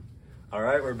All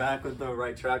right, we're back with the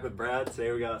right track with Brad.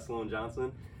 Today we got Sloane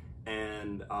Johnson,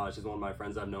 and she's one of my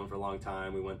friends I've known for a long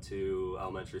time. We went to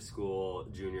elementary school,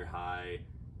 junior high,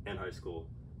 and high school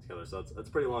together, so that's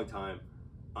a pretty long time.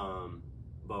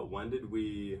 But when did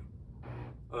we?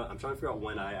 I'm trying to figure out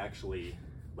when I actually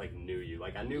like knew you.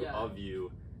 Like I knew of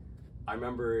you. I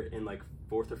remember in like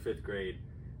 4th or 5th grade.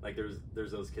 Like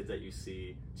there's those kids that you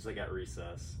see just like at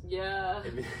recess. Yeah.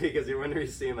 Because you wouldn't really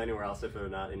see them anywhere else if they're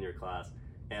not in your class.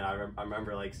 And I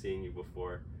remember like seeing you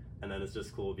before, and then it's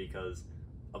just cool because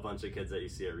a bunch of kids that you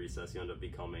see at recess you end up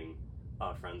becoming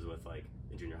friends with like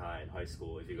in junior high and high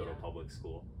school if you go to public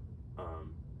school.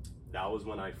 That was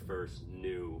when I first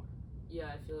knew. Yeah,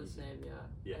 I feel the same.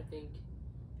 Yeah. I think,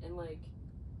 and like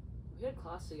we had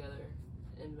class together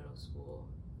in middle school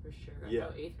for sure. I know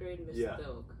 8th grade Miss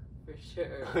Dilk. For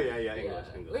sure. Oh, yeah, English.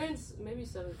 We're in maybe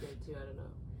 7th grade too, I don't know.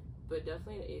 But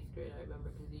definitely in 8th grade, I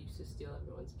remember because he used to steal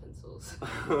everyone's pencils.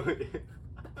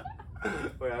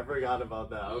 Wait, I forgot about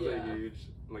that. I was a huge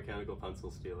mechanical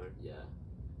pencil stealer. Yeah.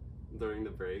 During the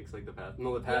breaks, like the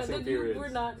passing periods. We're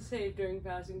not safe during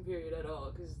passing period at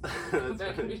all because the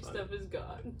back of your stuff is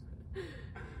gone.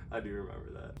 I do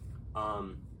remember that.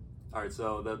 Alright,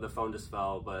 so the phone just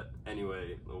fell, but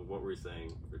anyway, what were we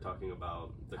saying? We're talking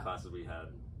about the classes we had.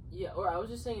 Yeah, or I was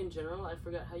just saying in general, I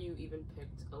forgot how you even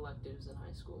picked electives in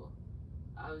high school.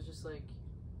 I was just like...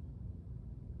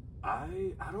 I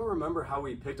don't remember how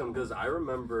we picked them, because I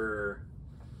remember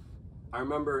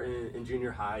in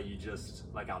junior high, you just,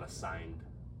 like, got assigned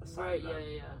right, them.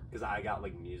 Yeah. Because I got,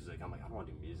 like, music. I'm like, I don't want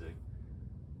to do music.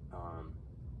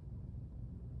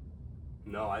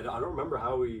 No, I don't remember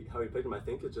how we picked them. I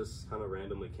think it just kind of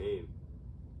randomly came.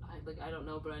 I don't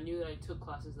know, but I knew that I took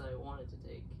classes that I wanted to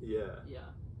take. Yeah. Yeah.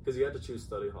 Because you had to choose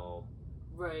study hall.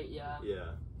 Right, yeah.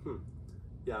 Yeah.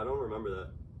 Yeah, I don't remember that.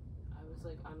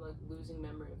 I'm like losing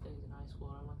memory of things in high school,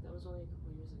 and I'm like, that was only a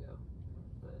couple years ago.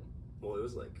 But well, it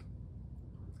was like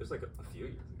a few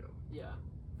years ago. Yeah,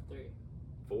 3.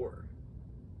 4.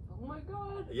 Oh my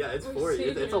god. Yeah, it's 4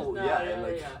 years. It's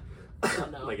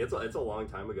like it's a long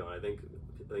time ago, and I think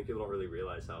people don't really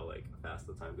realize how like fast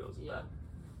the time goes with that.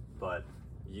 But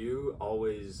you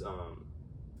always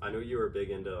I know you were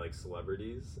big into like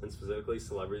celebrities, and specifically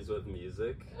celebrities with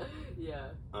music.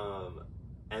 Yeah.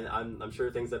 And I'm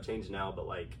sure things have changed now, but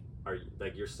like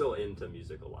you're still into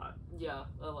music a lot. Yeah,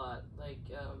 a lot. Like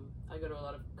I go to a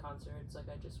lot of concerts. Like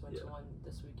I just went to one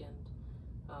this weekend.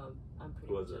 I'm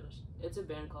pretty much it's a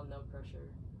band called No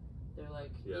Pressure. They're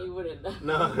like you wouldn't know.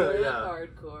 No, they're like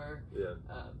hardcore. Yeah.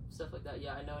 Stuff like that.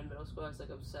 Yeah, I know in middle school I was like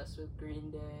obsessed with Green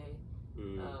Day.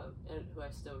 And who I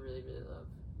still really, really love.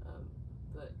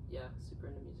 But yeah, super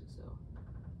into music still.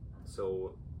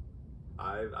 So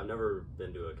I've never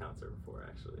been to a concert before,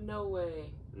 actually. No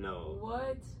way. No.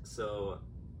 What? So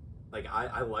like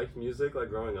I liked music like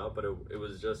growing up, but it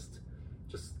was just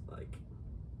like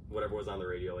whatever was on the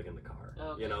radio like in the car.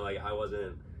 Okay. You know, like I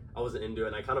wasn't into it,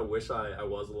 and I kind of wish I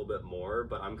was a little bit more,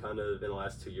 but I'm kind of in the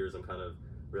last 2 years I'm kind of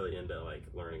really into like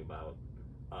learning about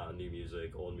new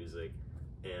music, old music,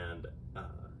 and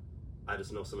I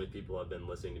just know so many people have been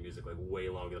listening to music like way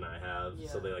longer than I have,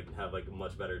 so they like have like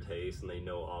much better taste, and they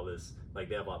know all this, like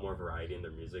they have a lot more variety in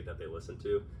their music that they listen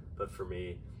to. But for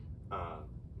me, I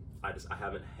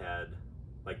haven't had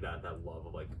like that love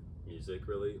of like music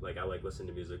really. Like I like listening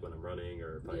to music when I'm running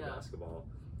or playing basketball,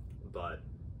 but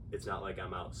it's not like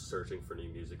I'm out searching for new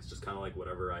music. It's just kind of like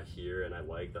whatever I hear and I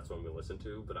like, that's what I'm gonna listen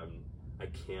to. But I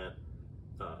can't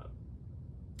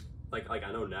like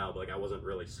I know now, but like I wasn't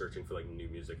really searching for like new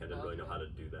music. I didn't really know how to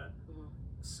do that.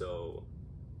 So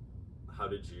how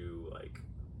did you like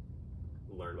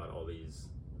learn about all these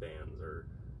bands or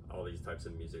all these types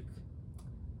of music?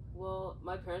 Well,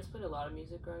 my parents played a lot of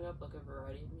music growing up, like a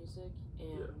variety of music,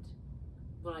 and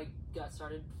when I got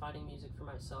started finding music for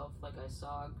myself, like I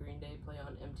saw Green Day play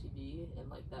on MTV, and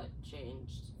like that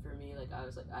changed for me. Like I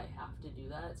was like, I have to do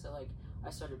that. So like I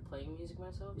started playing music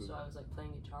myself. So I was like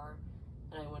playing guitar,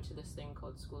 and I went to this thing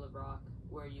called School of Rock,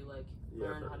 where you like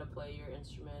learn how to play your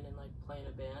instrument and like play in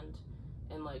a band.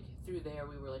 And like through there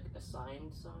we were like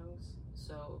assigned songs,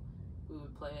 so we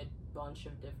would play a bunch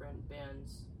of different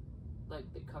bands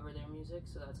like that cover their music.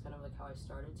 So that's kind of like how I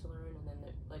started to learn. And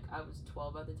then like I was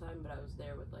 12 at the time, but I was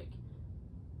there with like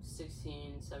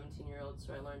 16, 17 year olds,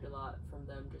 so I learned a lot from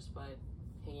them just by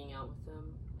hanging out with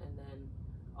them. And then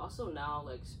also now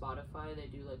like Spotify, they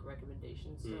do like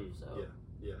recommendation stuff. So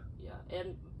yeah.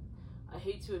 And I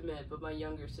hate to admit, but my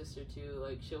younger sister too,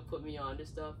 like she'll put me on to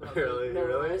stuff. But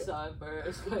I saw it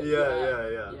first. But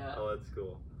yeah. Oh, that's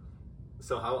cool.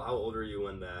 So how old were you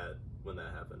when that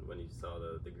happened? When you saw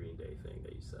the Green Day thing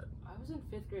that you said? I was in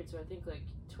 5th grade, so I think like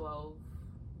 12.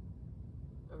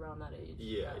 around that age.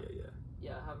 Yeah.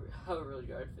 Yeah, however old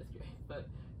you are in 5th grade. But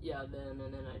yeah, then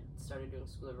I started doing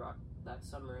School of Rock that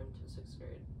summer into 6th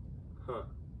grade. Huh.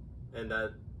 And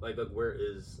that, like where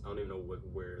is, I don't even know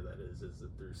where that is. Is it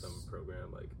through some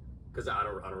program? Like, because I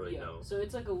don't really know. So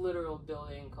it's like a literal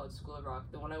building called School of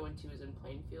Rock. The one I went to is in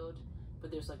Plainfield,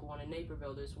 but there's like one in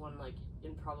Naperville. There's one like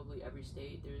in probably every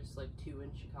state. There's like 2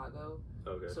 in Chicago.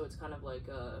 Okay. So it's kind of like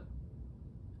a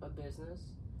business.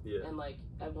 Yeah. And like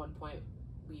at one point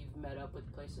we've met up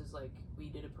with places, like we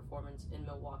did a performance in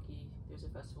Milwaukee. There's a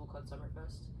festival called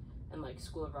Summerfest, and like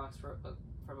School of Rocks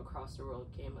from across the world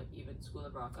came. Like even School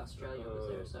of Rock Australia was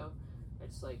there. So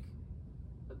it's like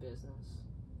a business.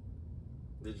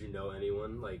 Did you know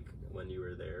anyone like when you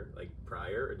were there, like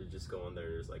prior, or did you just go in there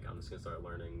and just like, I'm just gonna start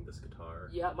learning this guitar?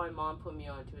 Yeah, my mom put me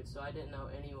onto it, so I didn't know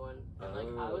anyone. And like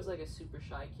I was like a super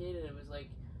shy kid, and it was like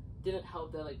didn't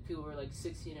help that like people were like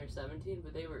 16 or 17,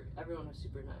 but everyone was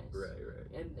super nice.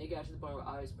 Right. And it got to the point where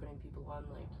I was putting people on,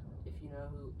 like if you know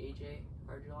who AJ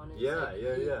Arjulon is.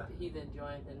 Yeah. He then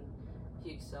joined, and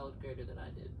he excelled greater than I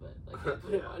did, but like I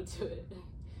put him onto it.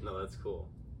 No, that's cool.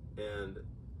 And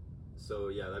so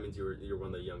yeah, that means you're one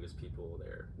of the youngest people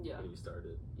there when you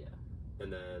started. Yeah.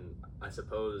 And then I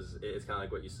suppose it's kind of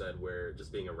like what you said, where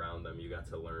just being around them, you got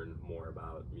to learn more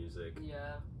about music.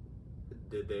 Yeah.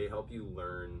 Did they help you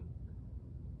learn?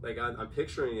 Like I'm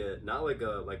picturing it not like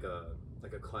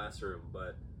a classroom,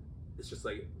 but it's just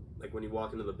like when you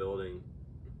walk into the building,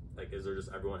 like is there just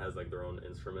everyone has like their own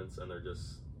instruments and they're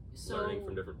just learning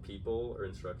from different people or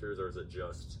instructors, or is it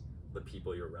just the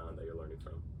people you're around that you're learning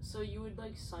from? So you would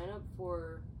like sign up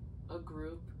for a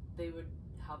group. They would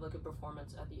have like a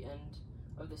performance at the end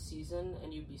of the season,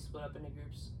 and you'd be split up into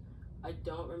groups. I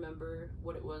don't remember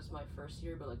what it was my first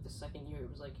year, but like the second year it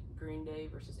was like Green Day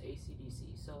versus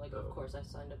AC/DC. So like of course I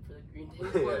signed up for the Green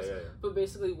Day course. Yeah. But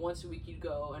basically once a week you'd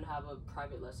go and have a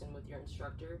private lesson with your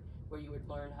instructor where you would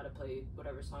learn how to play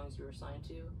whatever songs you were assigned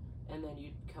to, and then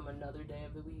you'd come another day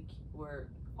of the week where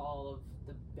all of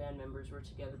the band members were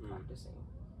together practicing.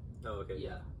 Oh, okay.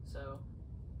 Yeah. So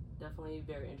definitely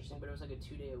very interesting, but it was like a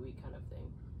 2-day-a-week kind of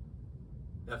thing.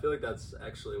 I feel like that's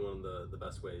actually one of the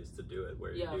best ways to do it,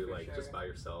 where you do like just by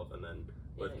yourself and then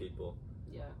with people.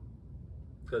 Yeah.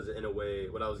 Because in a way,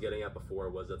 what I was getting at before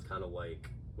was that's kind of like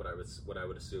what I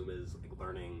would assume is like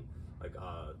learning like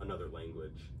another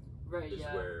language. Right. Is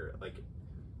where like,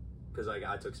 because like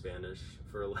I took Spanish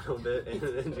for a little bit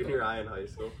in junior high and high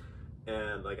school,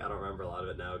 and like I don't remember a lot of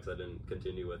it now because I didn't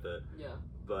continue with it. Yeah.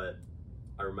 But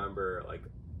I remember like,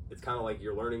 it's kind of like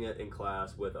you're learning it in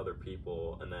class with other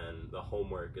people, and then the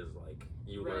homework is like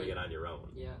you learning it on your own.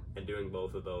 Yeah. And doing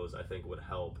both of those, I think, would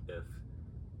help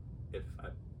if I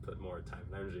put more time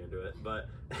and energy into it. But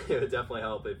it would definitely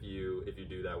help if you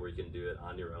do that, where you can do it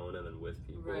on your own and then with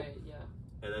people. Right. Yeah.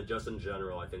 And then just in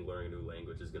general, I think learning a new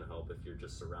language is going to help if you're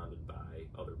just surrounded by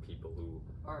other people who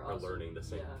are learning the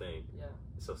same thing. Yeah.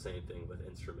 So same thing with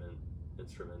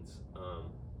instruments.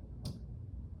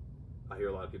 I hear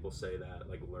a lot of people say that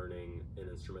like learning an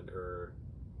instrument or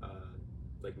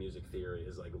like music theory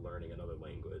is like learning another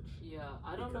language. Yeah,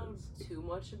 I don't know too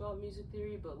much about music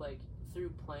theory, but like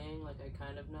through playing, like I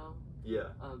kind of know. Yeah.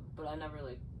 But I never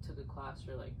like took a class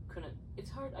or like couldn't. It's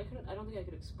hard. I don't think I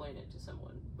could explain it to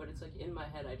someone, but it's like in my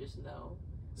head I just know.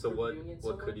 So what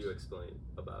could you explain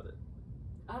about it?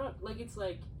 I don't like. It's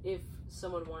like if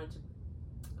someone wanted to,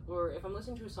 or if I'm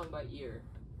listening to a song by ear.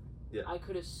 Yeah. I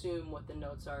could assume what the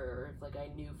notes are, or if like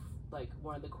I knew like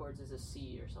one of the chords is a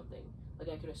C or something. Like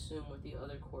I could assume what the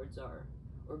other chords are,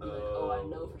 or be like, oh, I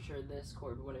know for sure this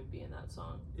chord wouldn't be in that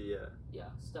song. Yeah. Yeah,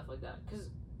 stuff like that. Because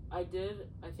I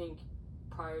think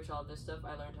prior to all this stuff,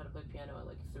 I learned how to play piano at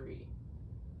like 3.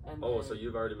 And so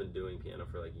you've already been doing piano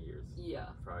for like years. Yeah.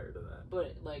 Prior to that.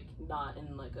 But like not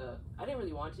in like I didn't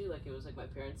really want to. Like it was like my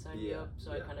parents signed me up,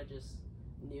 so I kind of just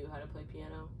knew how to play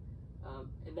piano.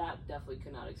 And that definitely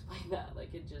could not explain that.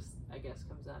 Like it just, I guess,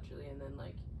 comes naturally. And then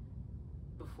like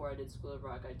before I did School of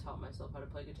Rock, I taught myself how to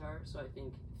play guitar. So I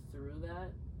think through that,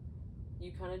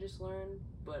 you kind of just learn.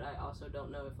 But I also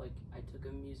don't know if like I took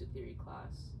a music theory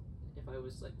class, if I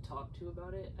was like talked to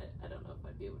about it, I don't know if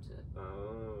I'd be able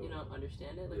to,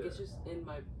 understand it. Like it's just in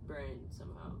my brain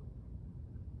somehow.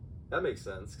 That makes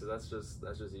sense, because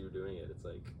that's just you doing it. It's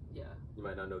like you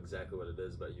might not know exactly what it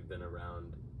is, but you've been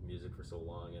around music for so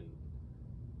long, and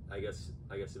I guess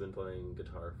you've been playing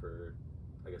guitar for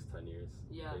 10 years.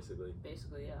 Yeah. Basically,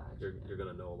 yeah. Actually, you're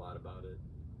gonna know a lot about it,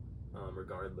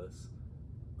 regardless.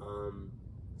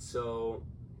 So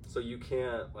you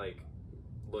can't like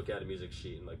look at a music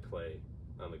sheet and like play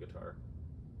on the guitar.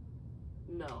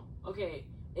 No. Okay.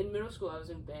 In middle school, I was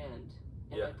in band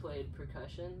and I played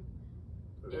percussion.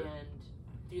 Okay. And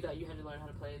through that you had to learn how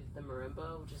to play the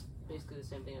marimba, which is basically the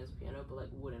same thing as piano, but like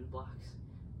wooden blocks.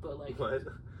 But like, What?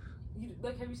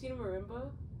 Have you seen a marimba?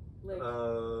 Like,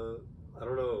 I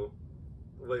don't know.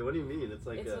 Wait, what do you mean? It's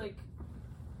like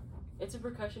it's a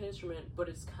percussion instrument, but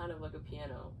it's kind of like a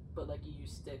piano, but like you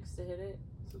use sticks to hit it.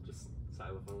 So just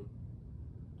xylophone.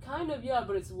 Kind of, yeah,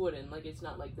 but it's wooden. Like it's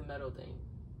not like the metal thing.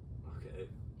 Okay.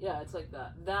 Yeah, it's like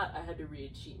that. That I had to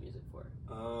read sheet music for.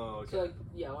 Oh, okay. So like,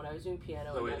 yeah, when I was doing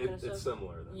piano and that kind of stuff. It's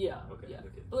similar then. Yeah. Okay. Yeah.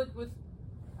 Okay. But like with,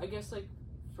 I guess like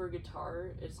for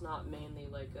guitar, it's not mainly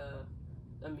like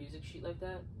a music sheet like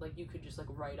that. Like you could just like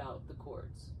write out the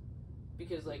chords,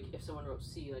 because like if someone wrote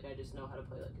C, like I just know how to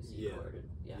play like a C chord. And,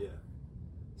 yeah.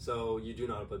 So you do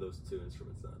know how to play those two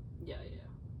instruments then? Yeah.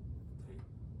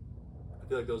 I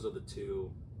feel like those are the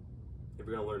two. If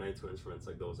you're gonna learn any two instruments,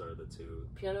 like those are the two.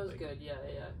 Piano's like, good. Yeah,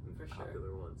 for sure.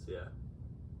 Popular ones. Yeah.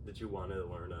 Did you want to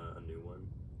learn a new one,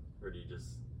 or do you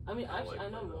just? I mean, actually, like I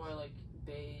know those? more like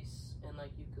bass and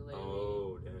like ukulele.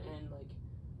 Oh, dang. And like,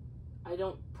 I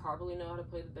don't probably know how to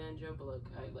play the banjo, but like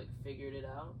I like figured it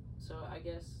out. So I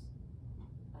guess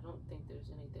I don't think there's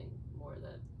anything more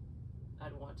that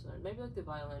I'd want to learn. Maybe like the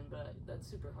violin, but that's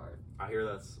super hard. I hear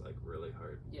that's like really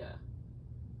hard. Yeah.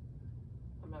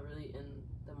 I'm not really in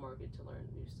the market to learn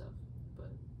new stuff,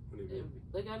 but What do you mean?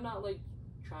 like I'm not like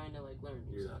trying to like learn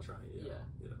new You're stuff. not trying. Yeah.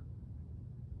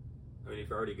 I mean, if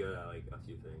you're already good at like a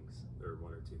few things or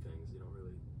one or two things, you don't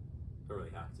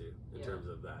really have to in terms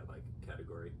of that like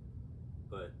category.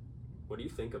 But what do you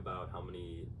think about how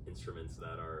many instruments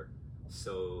that are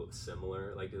so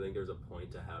similar? Like, do you think there's a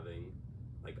point to having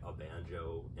like a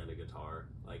banjo and a guitar?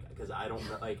 Like, because I don't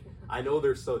know, like I know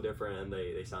they're so different and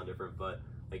they sound different, but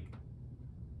like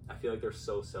I feel like they're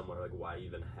so similar. Like, why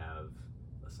even have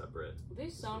a separate? They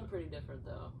sound pretty different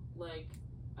though. Like,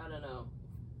 I don't know.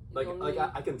 Like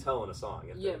I can tell in a song.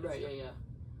 Yeah, right. Yeah.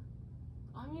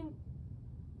 I mean,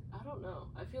 I don't know.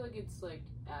 I feel like it's like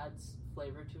adds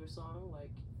flavor to a song.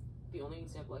 Like the only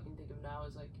example I can think of now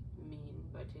is like "Mean"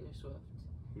 by Taylor Swift.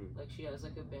 Like she has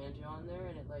like a banjo on there,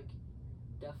 and it like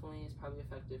definitely is probably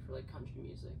effective for like country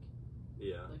music.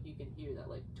 Yeah. Like you can hear that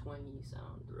like twangy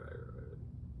sound. Right.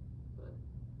 But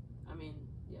I mean,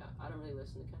 yeah, I don't really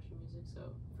listen to country music, so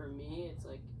for me, it's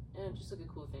like, just like a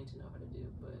cool thing to know how to do.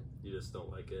 But you just don't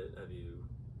like it. Have you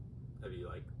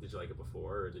like? Did you like it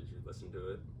before, or did you listen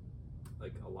to it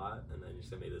like a lot, and then you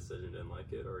just made a decision didn't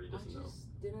like it, or you just know? I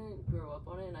just didn't grow up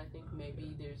on it, and I think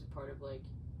maybe there's a part of like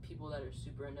people that are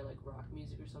super into like rock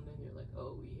music or something. They're like,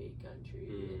 oh, we hate country,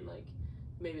 and like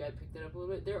maybe I picked it up a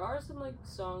little bit. There are some like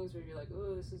songs where you're like,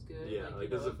 oh, this is good. Yeah, like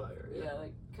this is fire. Yeah,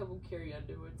 like a couple Carrie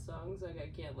Underwood songs. Like I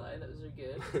can't lie, those are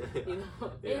good. You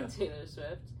know, Yeah. and Taylor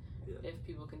Swift. Yeah. If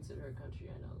people consider her country,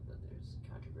 I know that there's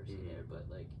controversy there, but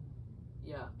like,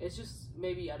 yeah, it's just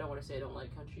maybe I don't want to say I don't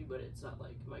like country, but it's not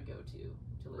like my go-to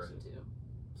to listen to.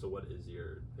 So what is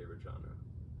your favorite genre?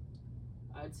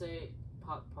 I'd say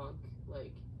pop punk,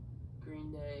 like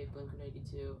Green Day,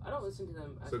 Blink-182. I don't listen to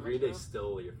them as So much Green now. Day's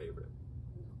still your favorite?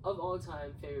 Of all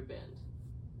time, favorite band.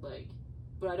 Like,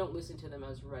 but I don't listen to them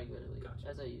as regularly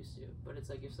as I used to. But it's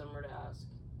like if someone were to ask,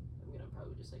 I'm gonna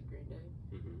probably just like Green Day.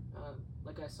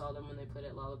 Like I saw them when they played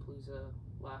at Lollapalooza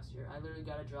last year. I literally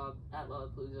got a job at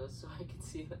Lollapalooza so I could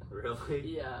see them.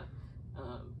 Really? Yeah.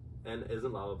 And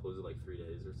isn't Lollapalooza like 3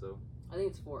 days or so? I think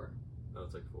it's 4. Oh,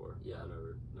 it's like 4. Yeah. I've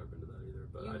never been to that either.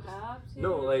 But You I just have to.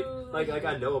 no, like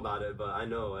I know about it, but I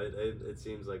know it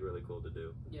seems like really cool to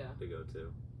do. Yeah. To go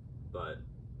to, but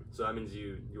so that means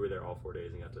you were there all 4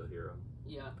 days and got to hear them.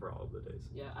 Yeah. For all of the days.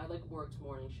 Yeah, I like worked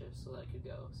morning shifts so that I could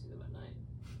go see them at night.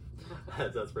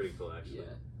 that's pretty cool actually.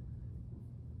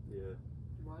 Yeah.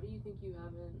 Why do you think you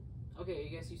haven't? Okay, I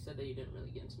guess you said that you didn't really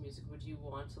get into music. Would you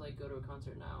want to like go to a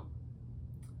concert now?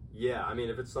 Yeah, I mean,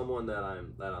 if it's someone that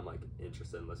I'm like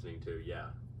interested in listening to, yeah.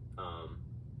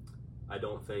 I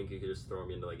don't think you could just throw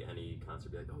me into like any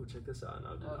concert, be like, oh, check this out, and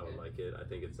I would like it. I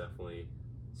think it's definitely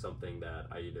something that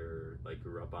I either like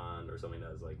grew up on or something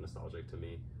that is like nostalgic to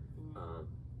me.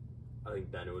 I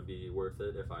think then it would be worth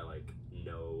it if I like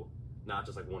know not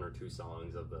just like 1 or 2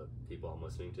 songs of the people I'm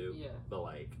listening to, but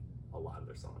like a lot of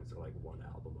their songs or like one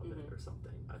album of it or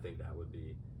something. I think that would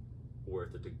be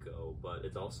worth it to go. But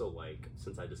it's also like,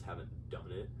 since I just haven't done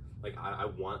it, like I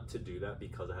want to do that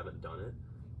because I haven't done it,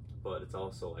 but it's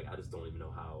also like I just don't even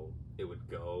know how it would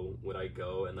go. Would I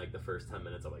go and like the first 10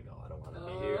 minutes I'm like, oh, I don't want to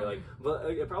be here, like, but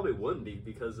it probably wouldn't be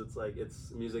because it's like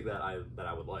it's music that I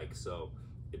would like, so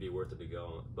it'd be worth it to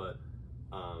go. But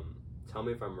tell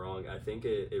me if I'm wrong. I think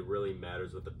it really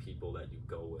matters with the people that you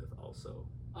go with also.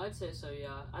 I'd say so,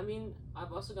 yeah. I mean,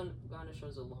 I've also gone to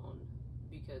shows alone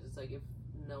because it's like if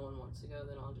no one wants to go,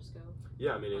 then I'll just go.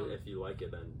 Yeah, I mean, if you like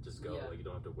it, then just go. Yeah. Like, you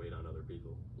don't have to wait on other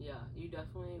people. Yeah, you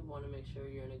definitely want to make sure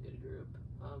you're in a good group.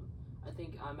 I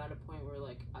think I'm at a point where,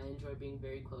 like, I enjoy being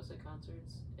very close at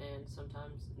concerts, and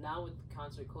sometimes, now with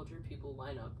concert culture, people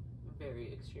line up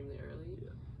very extremely early. Yeah.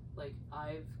 Like,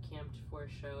 I've camped for a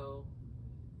show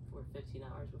for 15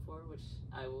 hours before, which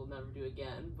I will never do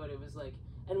again, but it was like,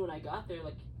 and when I got there,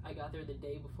 like, I got there the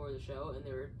day before the show, and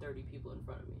there were 30 people in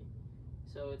front of me.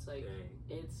 So it's like,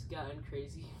 Dang. it's gotten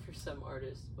crazy for some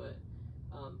artists, but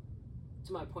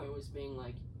to my point was being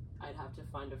like, I'd have to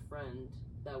find a friend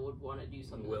that would want to do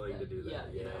something Willing like that. to do that. Yeah,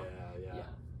 Yeah, you know?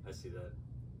 yeah. I see that.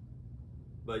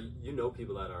 But you know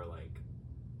people that are like,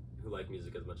 who like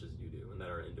music as much as you do, and that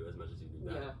are into it as much as you do.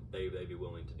 That they'd be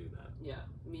willing to do that. Yeah,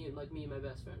 me and my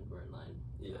best friend were in line.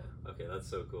 Yeah. Okay, that's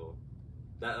so cool.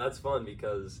 That's fun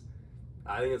because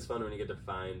I think it's fun when you get to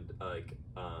find like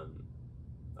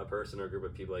a person or a group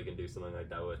of people you can do something like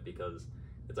that with, because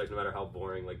it's like no matter how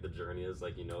boring like the journey is,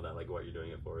 like you know that like what you're doing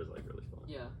it for is like really fun.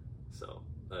 Yeah. So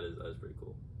that is pretty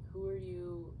cool. Who are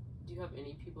you? Do you have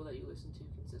any people that you listen to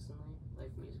consistently,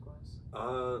 like music wise?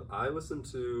 I listen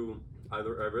to I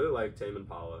really like Tame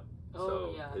Impala. Oh,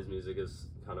 so yeah. His music is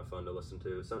kind of fun to listen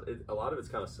to. A lot of it's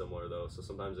kind of similar though, so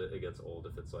sometimes it gets old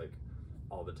if it's like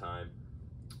all the time.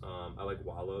 I like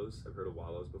Wallows. I've heard of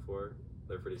Wallows before.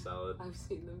 They're pretty solid. I've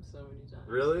seen them so many times.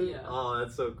 Really? Yeah. Oh,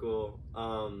 that's so cool.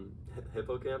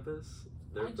 Hippocampus.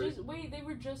 Wait, they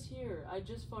were just here. I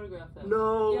just photographed them.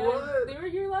 No, yes, what? They were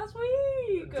here last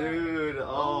week. Dude,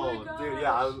 oh my gosh. dude,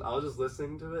 yeah. I was just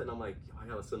listening to it and I'm like, I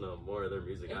gotta listen to more of their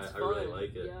music. I really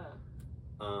like it.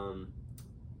 Yeah.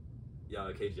 Yeah,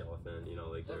 like Cage the Elephant, you know,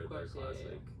 like they're classic.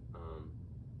 Yeah.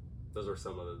 Those are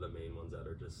some of the main ones that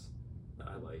are just that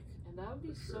I like. And that would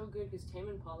be so good because Tame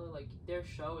Impala, like their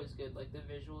show is good, like the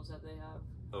visuals that they have.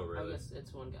 Oh really? I guess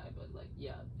it's one guy, but like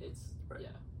it's right.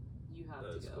 you have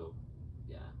that to go. Cool.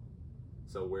 Yeah.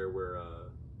 So where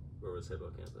was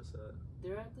Hippocampus at?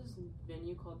 They're at this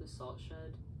venue called the Salt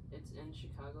Shed. It's in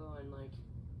Chicago, and like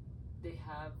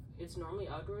it's normally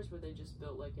outdoors, but they just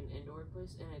built like an indoor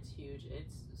place, and it's huge.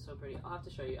 It's so pretty. I'll have to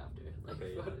show you after. Like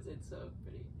okay, photos. It's so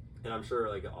pretty. And I'm sure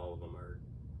like all of them are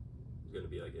gonna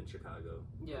be like in Chicago.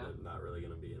 Yeah. They're not really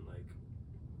gonna be in like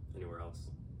anywhere else.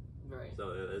 Right.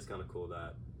 So it's kind of cool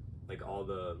that like all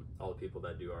the people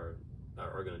that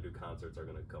are gonna do concerts are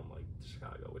gonna come like to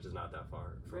Chicago, which is not that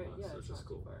far from us. Yeah, so it's just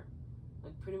cool. Far.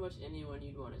 Like pretty much anyone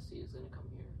you'd want to see is gonna come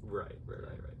here. Right.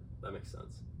 That makes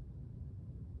sense.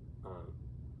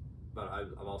 But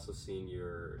I've also seen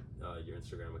your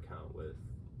Instagram account with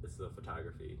it's the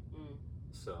photography.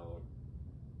 So,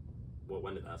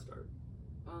 when did that start?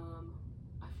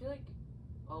 I feel like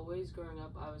always growing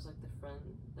up, I was like the friend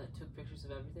that took pictures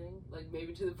of everything. Like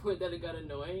maybe to the point that it got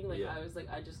annoying. Like I was like,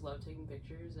 I just love taking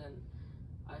pictures, and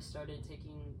I started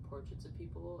taking portraits of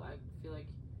people. I feel like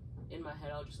in my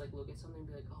head, I'll just like look at something and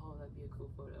be like, oh, that'd be a cool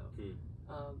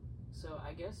photo. So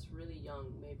I guess really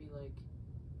young, maybe like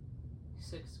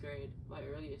 6th grade, my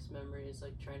earliest memory is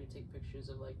like trying to take pictures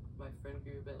of like my friend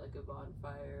group at like a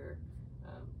bonfire.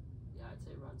 I'd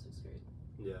say around 6th grade.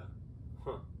 Yeah.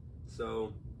 Huh.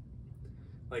 So,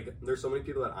 like, there's so many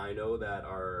people that I know that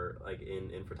are like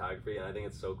in photography, and I think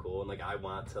it's so cool. And like, I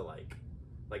want to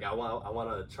I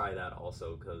want to try that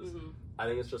also because I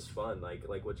think it's just fun. Like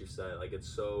what you said. Like it's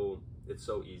so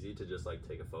easy to just like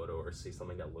take a photo or see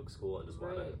something that looks cool and just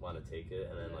want to take it,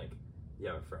 and then like.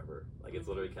 Yeah, forever. Like it's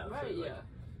literally captured. Right, like,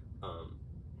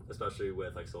 especially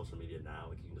with like social media now,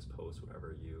 like you can just post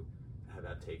whatever you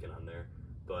have taken on there.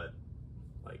 But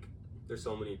like, there's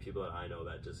so many people that I know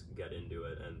that just get into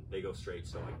it and they go straight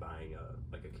to like buying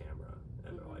a camera,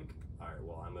 and they're like, all right,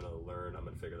 well I'm gonna learn, I'm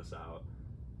gonna figure this out,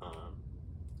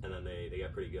 and then they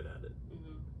get pretty good at it.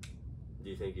 Do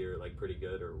you think you're like pretty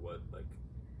good or what? Like,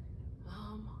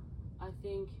 I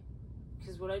think.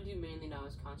 Because what I do mainly now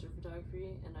is concert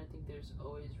photography, and I think there's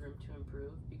always room to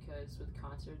improve, because with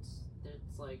concerts,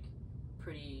 it's like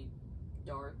pretty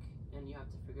dark, and you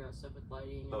have to figure out stuff with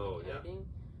lighting and editing.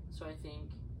 So I think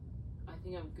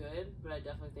I'm good, but I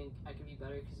definitely think I could be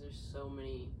better because there's so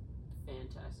many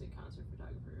fantastic concert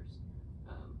photographers.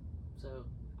 So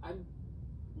I'm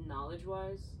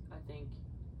knowledge-wise, I think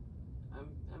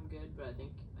I'm good, but I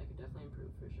think I could definitely improve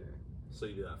for sure. So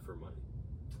you do that for money,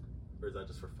 or is that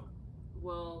just for fun?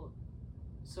 Well,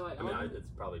 so I mean, it's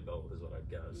probably both, is what I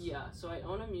guess. Yeah, so I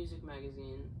own a music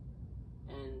magazine,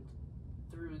 and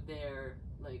through there,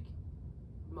 like,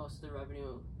 most of the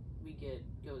revenue we get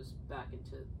goes back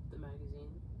into the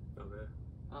magazine. Okay.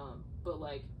 But,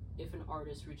 like, if an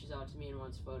artist reaches out to me and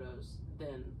wants photos,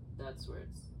 then that's where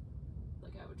it's,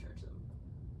 like, I would charge them.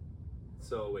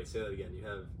 So, wait, say that again.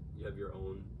 you have your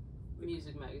own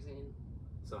music magazine.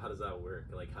 So how does that work?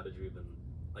 Like, how did you even,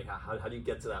 like, how do you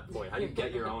get to that point? How do you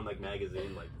get your own, like,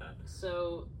 magazine like that?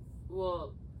 So,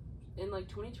 well, in, like,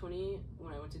 2020,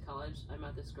 when I went to college, I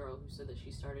met this girl who said that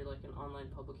she started, like, an online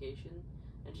publication,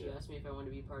 and she asked me if I wanted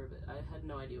to be part of it. I had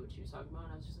no idea what she was talking about,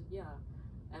 and I was just like, yeah.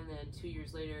 And then 2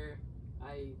 years later,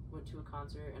 I went to a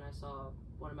concert, and I saw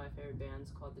one of my favorite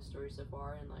bands called The Story So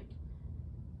Far, and, like,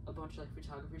 a bunch of, like,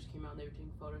 photographers came out, and they were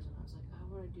taking photos, and I was like, I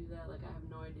want to do that. Like, I have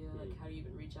no idea, like, how do you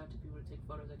even reach out to people to take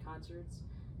photos at concerts?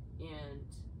 And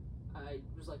I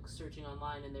was, like, searching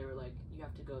online, and they were like, you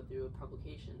have to go through a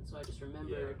publication. So I just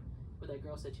remembered what that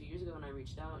girl said 2 years ago, and I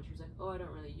reached out, and she was like, oh, I don't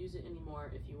really use it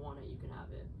anymore. If you want it, you can have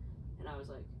it. And I was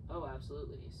like, oh,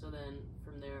 absolutely. So then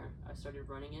from there, I started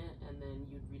running it, and then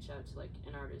you'd reach out to, like,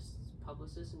 an artist's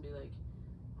publicist and be like,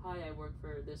 hi, I work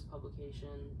for this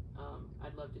publication.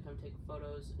 I'd love to come take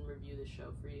photos and review this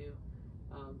show for you.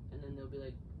 And then they'll be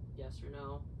like, yes or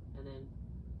no, and then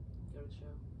go to the show,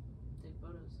 take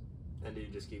photos. And do you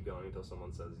just keep going until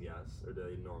someone says yes, or do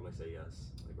they normally say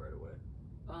yes, like, right away?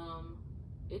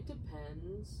 It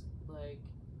depends. Like,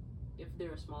 if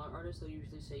they're a smaller artist, they'll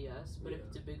usually say yes. But if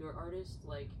it's a bigger artist,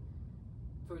 like,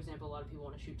 for example, a lot of people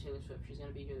want to shoot Taylor Swift. She's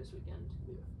gonna be here this weekend.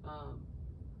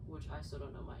 Which I still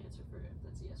don't know my answer for if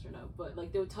that's a yes or no. But,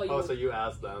 like, they'll tell you. Oh, like, so you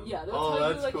ask them? Yeah, they'll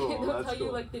tell you, like, cool. they'll tell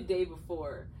you, like, the day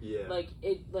before. Yeah. Like,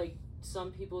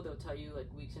 some people, they'll tell you, like,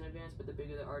 weeks in advance, but the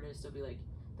bigger the artist, they'll be like,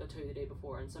 they'll tell you the day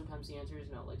before. And sometimes the answer is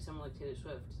no. Like, someone like Taylor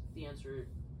Swift, the answer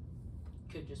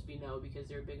could just be no because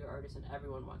they're a bigger artist and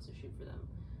everyone wants to shoot for them.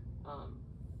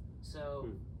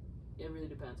 It really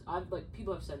depends.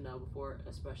 People have said no before,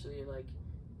 especially, like,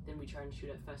 then we try and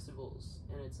shoot at festivals,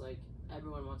 and it's like,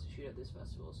 everyone wants to shoot at this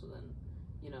festival, so then,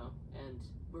 you know, and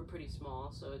we're pretty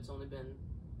small, so it's only been,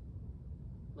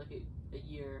 like, a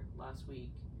year last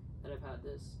week that I've had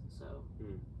this, so,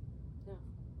 yeah.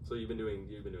 So you've been doing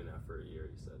that for a year,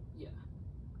 you said? Yeah.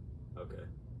 Okay.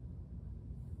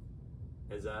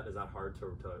 Is that hard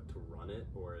to run it,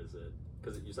 or is it,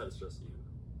 because you said it's just you?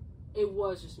 It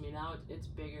was just me. Now it's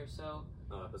bigger, so.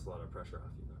 Oh, that puts a lot of pressure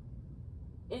off you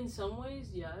then. In some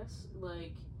ways, yes.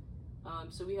 Like,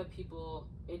 so we have people.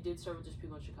 It did start with just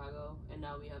people in Chicago, and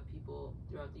now we have people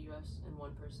throughout the U.S. and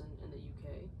one person in the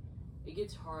U.K. It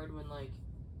gets hard when, like,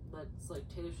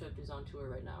 Taylor Swift is on tour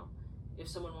right now. If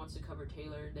someone wants to cover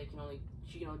Taylor,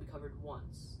 she can only be covered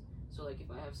once. So, like,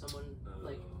 if I have someone,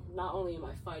 like, not only am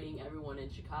I fighting everyone in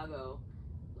Chicago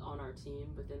on our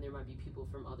team, but then there might be people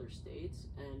from other states.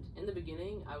 And in the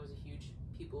beginning, I was a huge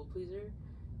people pleaser.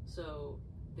 So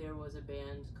there was a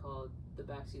band called the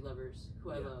Backseat Lovers,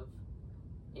 who I love,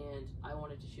 and I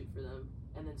wanted to shoot for them.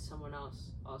 And then someone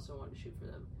else also wanted to shoot for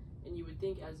them. And you would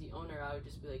think as the owner, I would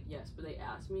just be like, yes, but they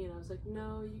asked me, and I was like,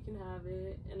 no, you can have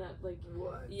it. And I, like,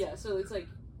 what? Yeah, so it's like,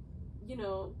 you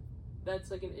know, that's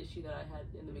like an issue that I had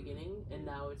in the beginning, and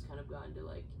now it's kind of gotten to,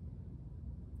 like,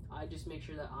 I just make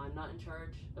sure that I'm not in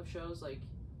charge of shows. Like,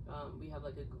 we have,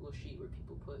 like, a Google sheet where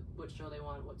people put what show they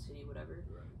want, what city, whatever.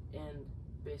 Right. And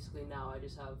basically now I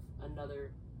just have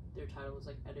their title is,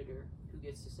 like, editor, who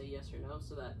gets to say yes or no,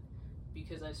 so that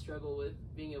because I struggle with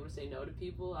being able to say no to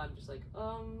people, I'm just like,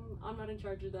 I'm not in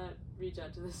charge of that. Reach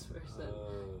out to this person.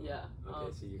 Yeah.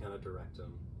 Okay, so you kind of direct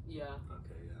them. Yeah.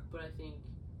 Okay, yeah. But I think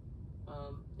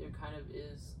there kind of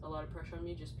is a lot of pressure on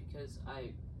me just because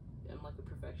I am, like, a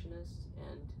perfectionist,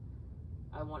 and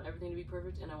I want everything to be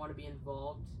perfect, and I want to be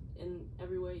involved in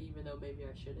every way, even though maybe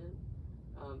I shouldn't.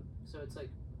 So it's, like,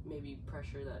 maybe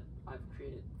pressure that I've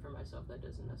created for myself that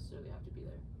doesn't necessarily have to be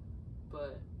there.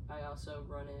 But I also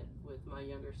run it with my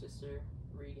younger sister,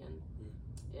 Regan,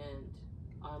 and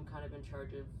I'm kind of in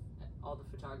charge of all the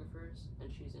photographers,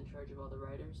 and she's in charge of all the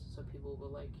writers, so people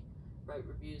will, like, write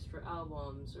reviews for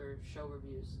albums or show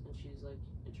reviews, and she's, like,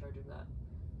 in charge of that.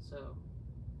 So,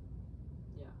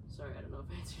 yeah. Sorry, I don't know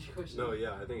if I answered your question. No,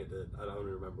 yeah, I think it did. I don't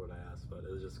even remember what I asked, but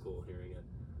it was just cool hearing it.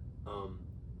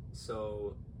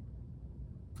 So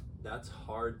that's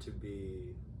hard to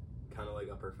be kind of like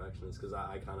a perfectionist, because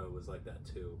I kind of was like that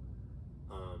too.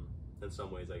 In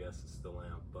some ways, I guess still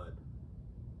am, but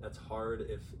that's hard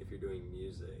if you're doing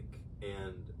music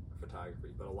and photography.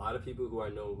 But a lot of people who I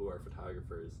know who are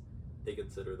photographers, they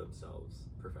consider themselves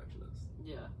perfectionists.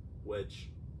 Yeah. Which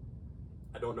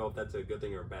I don't know if that's a good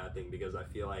thing or a bad thing, because I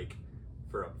feel like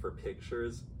for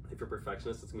pictures, if you're a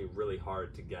perfectionist, it's gonna be really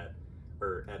hard to get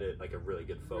or edit, like, a really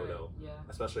good photo. Right, yeah.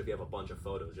 Especially if you have a bunch of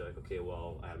photos, you're like, okay,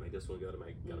 well, I gotta make this one good,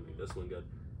 gotta make this one good.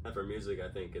 And for music, I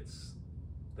think it's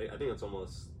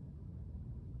almost,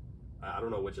 I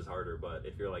don't know which is harder, but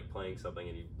if you're, like, playing something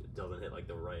and it doesn't hit, like,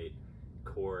 the right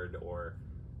chord or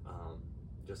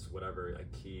just whatever, a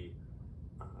key,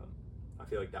 I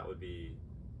feel like that would be.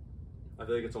 I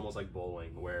feel like it's almost like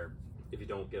bowling, where if you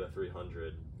don't get a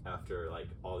 300 after like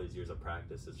all these years of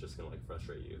practice, it's just gonna like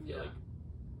frustrate you. Yeah. Like,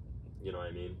 you know what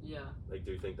I mean? Yeah. Like,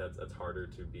 do you think that's harder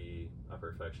to be a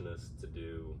perfectionist to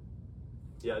do?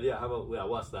 Yeah. How about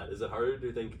what's that? Is it harder, do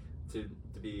you think, to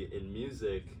be in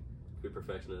music, to be a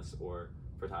perfectionist, or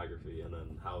photography? And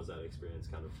then how has that experience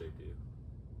kind of shaped you?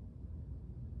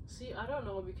 See, I don't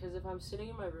know, because if I'm sitting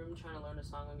in my room trying to learn a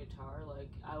song on guitar, like,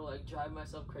 I will, like, drive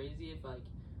myself crazy if, like,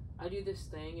 I do this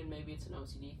thing, and maybe it's an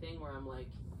OCD thing, where I'm like,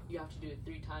 you have to do it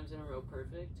 3 times in a row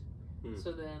perfect.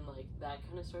 So then, like, that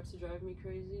kind of starts to drive me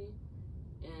crazy,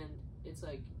 and it's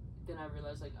like, then I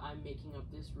realize, like, I'm making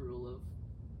up this rule of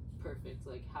perfect.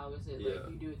 Like, how is it, like,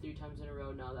 you do it 3 times in a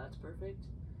row, now that's perfect?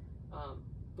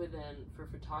 But then, for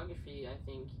photography, I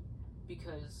think,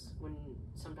 because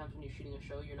sometimes when you're shooting a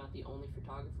show, you're not the only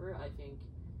photographer. I think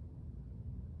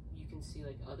you can see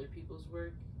like other people's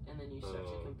work, and then you start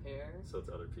to compare. So it's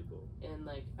other people. And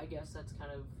like, I guess that's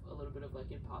kind of a little bit of like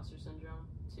imposter syndrome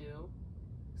too.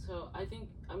 So I think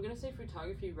I'm gonna say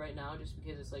photography right now, just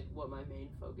because it's like what my main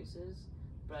focus is.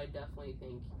 But I definitely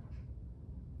think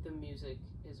the music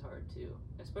is hard too,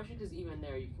 especially because even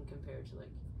there you can compare to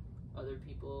like other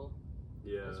people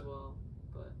as well.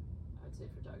 But I'd say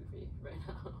photography right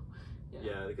now.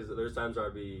 Yeah, because there's times where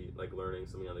I'd be like learning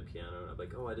something on the piano, and I'm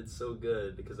like, oh, I did so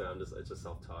good, because it's just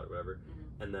self-taught or whatever.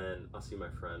 And then I'll see my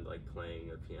friend like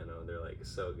playing a piano, and they're like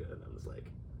so good, and I'm just like,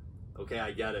 okay,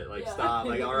 I get it. Like, stop.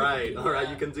 Like, all right,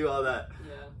 you can do all that.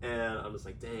 And I'm just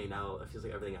like, dang, now it feels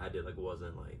like everything I did like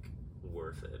wasn't like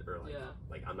worth it, or like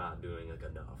like I'm not doing like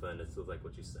enough. And it's like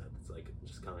what you said. It's like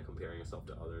just kind of comparing yourself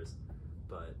to others.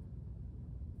 But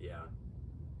yeah.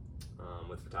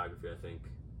 With photography, I think,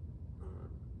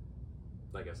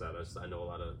 like I said, I know a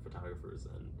lot of photographers,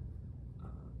 and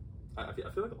I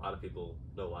feel like a lot of people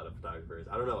know a lot of photographers.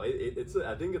 I don't know.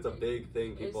 I think it's a big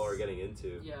thing people are getting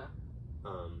into. Yeah.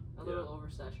 A little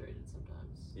oversaturated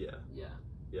sometimes.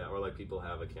 Yeah, or like people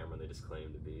have a camera and they just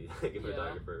claim to be like a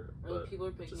photographer. Or like people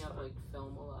are picking up like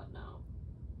film a lot now,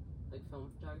 like film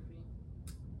photography.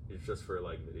 It's just for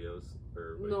like videos,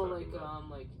 or no, like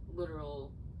like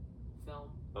literal film.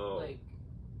 Oh. Like,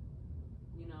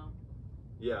 you know.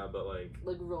 Yeah, but like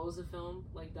rolls of film,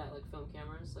 like that, like film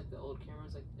cameras, like the old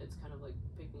cameras, like it's kind of like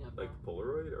picking up. Like now.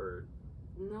 Polaroid, or?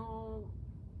 No.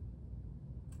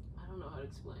 I don't know how to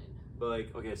explain. But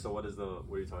like, okay, so what are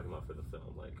you talking about for the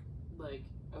film? Like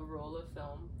a roll of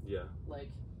film. Yeah.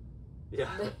 Like. Yeah.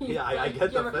 I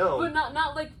get the film. But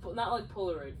not like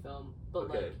Polaroid film, but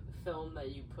like film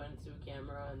that you put into a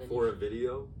camera and then. For a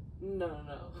video? No.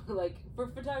 Like for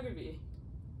photography.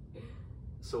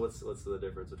 So what's the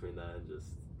difference between that and just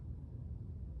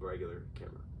regular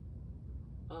camera?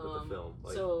 With the film,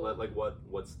 like, so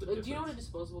what's the difference? Do you know what a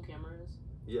disposable camera is?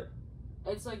 Yeah.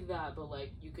 It's like that, but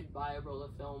like you could buy a roll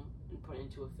of film and put it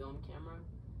into a film camera.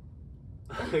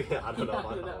 Yeah, I don't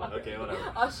know. Okay,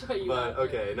 whatever. I'll show you. But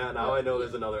okay, now I know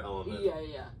there's another element. Yeah,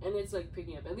 and it's like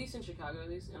picking up, at least in Chicago,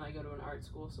 and I go to an art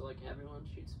school, so like everyone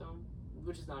shoots film,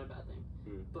 which is not a bad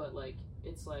thing. But like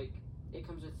it's like it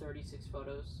comes with 36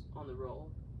 photos on the roll,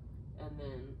 and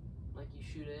then like you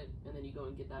shoot it, and then you go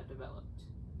and get that developed,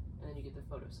 and then you get the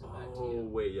photo sent back to you. Oh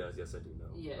wait, yes, I do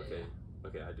know. Yeah.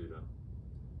 Okay, I do know.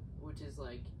 Which is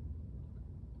like,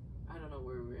 I don't know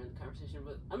where we were in the conversation,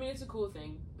 but I mean it's a cool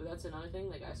thing. But that's another thing.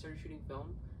 Like I started shooting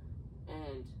film,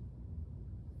 and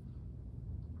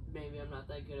maybe I'm not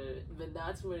that good at it. But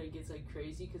that's when it gets like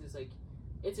crazy, because it's like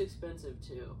it's expensive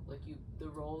too. Like the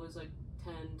roll is like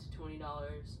 $10 to $20,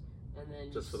 and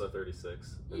then just for the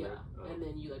 36. And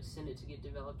then you like send it to get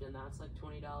developed, and that's like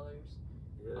 $20.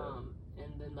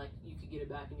 And then like you could get it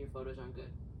back, and your photos aren't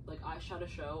good. Like I shot a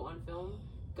show on film,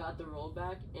 got the roll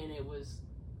back, and it was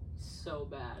so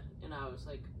bad, and I was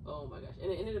like, oh my gosh.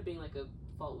 And it ended up being like a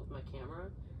fault with my camera,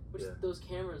 which those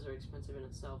cameras are expensive in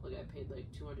itself. Like I paid like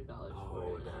 $200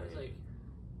 for it, and I was like,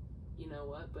 you know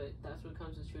what? But that's what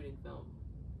comes with shooting film,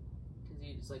 because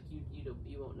you just like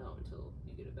you won't know until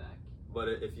you get it back. But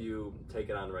if you take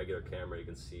it on a regular camera, you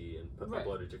can see and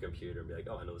upload it to your computer and be like,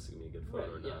 oh, I know this is gonna be a good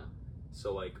photo or not.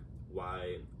 So like,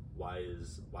 why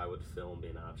would film be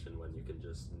an option when you can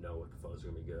just know if the photos are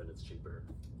gonna be good and it's cheaper?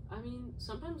 I mean,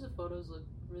 sometimes the photos look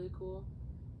really cool,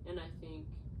 and I think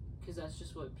because that's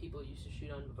just what people used to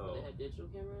shoot on before they had digital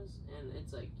cameras, and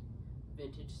it's like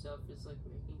vintage stuff is like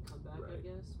making a comeback, I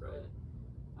guess. But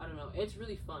I don't know, it's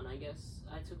really fun. I guess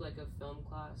I took like a film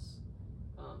class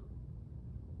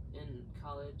in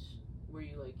college where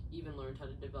you like even learned how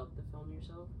to develop the film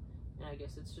yourself, and I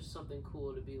guess it's just something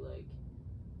cool to be like,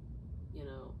 you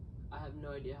know, I have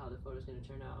no idea how the photo's going to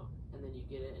turn out, and then you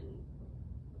get it and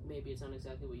maybe it's not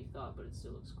exactly what you thought, but it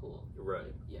still looks cool. Right.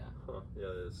 Like, yeah. Huh. Yeah,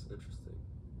 that is interesting.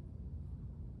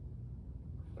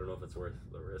 I don't know if it's worth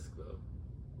the risk though.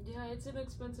 Yeah, it's an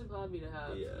expensive hobby to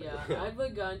have. Yeah. I've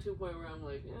like gotten to a point where I'm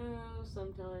like,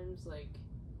 sometimes like,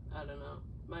 I don't know.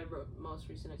 My most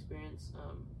recent experience,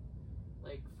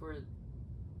 like for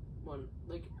one,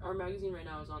 like our magazine right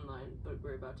now is online, but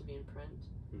we're about to be in print,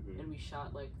 and we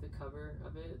shot like the cover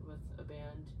of it with a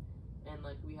band, and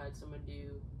like we had someone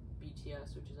do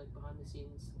BTS, which is like behind the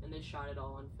scenes, and they shot it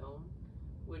all on film,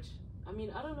 which I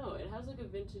mean I don't know, it has like a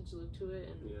vintage look to it,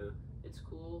 and it's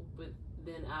cool, but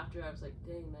then after I was like,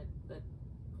 dang, that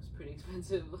was pretty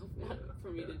expensive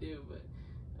for me to do, but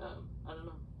I don't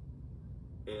know.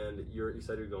 And you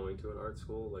said you're going to an art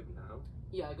school like now?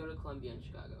 Yeah, I go to Columbia in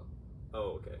Chicago.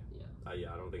 Oh, okay. Yeah.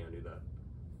 Yeah, I don't think I knew that.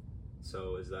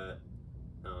 So is that,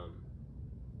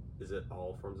 is it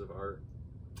all forms of art?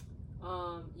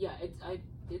 Yeah,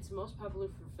 it's most popular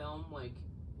for film, like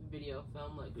video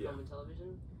film, like film and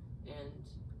television, and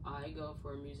I go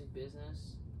for music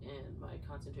business, and my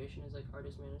concentration is like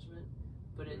artist management,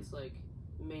 but it's like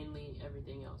mainly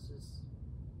everything else is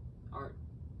art,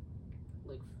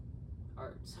 like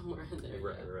art somewhere in there.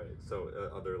 Right. So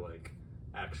other like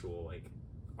actual like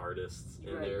artists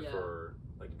in there for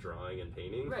like drawing and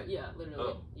painting? Right, yeah,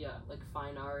 literally. Yeah, like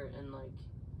fine art, and like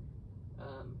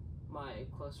my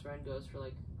close friend goes for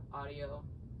like audio,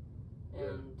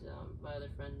 and my other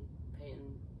friend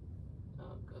Peyton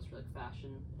goes for like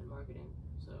fashion and marketing.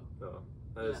 So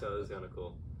that is kind of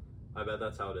cool. I bet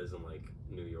that's how it is in like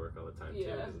New York all the time too,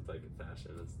 because it's like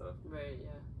fashion and stuff. Right.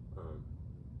 Yeah.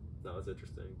 No, it's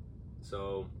interesting.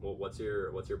 So, what's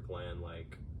your plan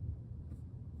like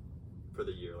for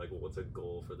the year? Like, what's a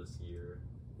goal for this year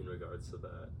in regards to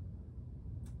that?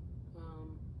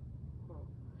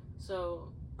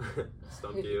 So.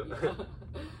 Stumped you.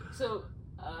 So,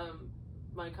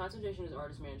 my concentration is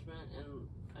artist management, and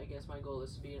I guess my goal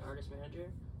is to be an artist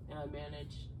manager. And I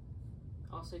manage,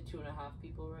 I'll say 2.5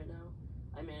 people right now.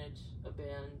 I manage a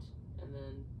band, and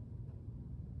then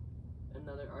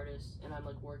another artist, and I'm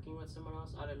like working with someone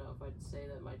else. I don't know if I'd say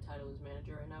that my title is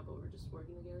manager right now, but we're just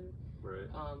working together. Right.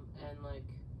 And like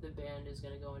the band is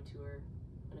gonna go on tour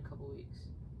in a couple weeks.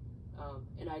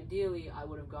 And ideally I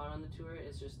would have gone on the tour.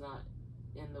 It's just not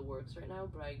in the works right now,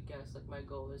 but I guess like my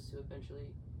goal is to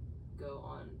eventually go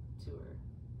on tour.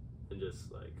 And just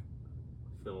like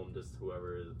film just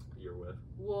whoever you're with.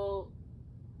 Well,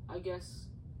 I guess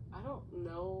I don't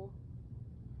know.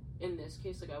 In this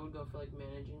case, like I would go for like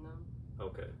managing them.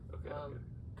 Okay.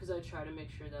 Because I try to make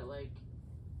sure that like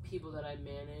people that I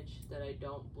manage, that I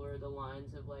don't blur the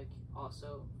lines of like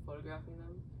also photographing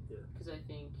them. Yeah. Because I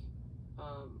think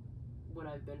when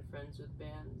I've been friends with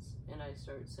bands and I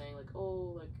start saying like,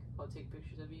 oh, like I'll take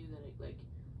pictures of you, then it like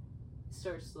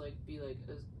starts to like be like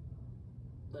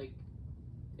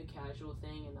a casual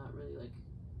thing and not really like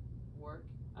work.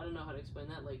 I don't know how to explain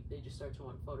that. Like they just start to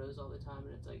want photos all the time,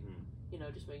 and it's like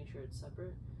just making sure it's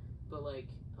separate. But like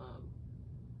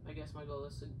I guess my goal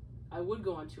is to I would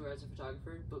go on tour as a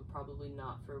photographer, but probably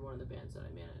not for one of the bands that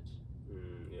I manage.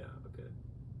 Yeah, okay.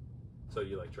 So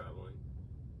you like traveling?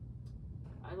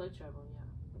 I like traveling,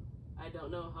 yeah. I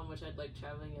don't know how much I'd like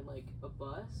traveling in like a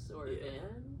bus or a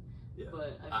van. Yeah.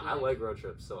 But I like road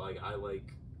trips, so like I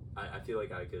feel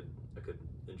like I could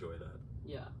enjoy that.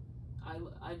 Yeah.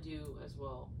 I do as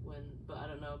well, but I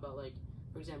don't know about like,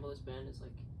 for example, this band is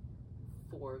like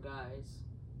 4 guys,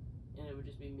 and it would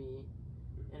just be me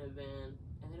in a van,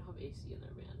 and they don't have AC in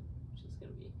their van, which is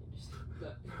gonna be interesting.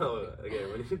 But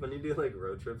okay, when you do like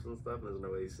road trips and stuff, and there's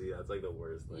no AC, that's like the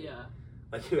worst thing. Yeah.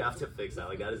 Like you have to fix that.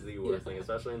 Like that is the worst thing,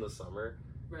 especially in the summer.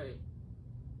 Right.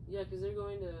 Yeah, because they're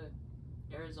going to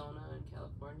Arizona and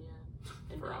California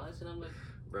and Dallas, and I'm like,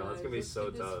 bro, that's gonna be so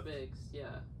tough. Yeah.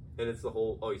 And it's the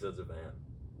whole. Oh, you said it's a van,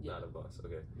 not a bus.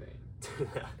 Okay. Right.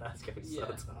 That's gonna be so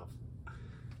tough.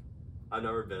 I've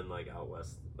never been like out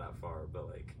west that far, but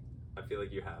like I feel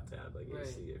like you have to have like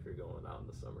AC if you're going out in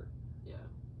the summer. Yeah.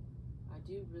 I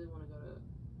do really want to go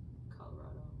to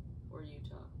Colorado or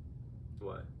Utah.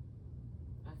 Why?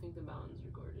 I think the mountains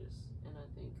are gorgeous, and I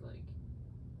think like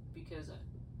because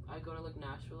I go to like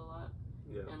Nashville a lot,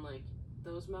 and like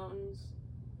those mountains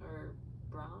are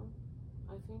brown,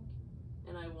 I think,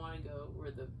 and I want to go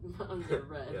where the mountains are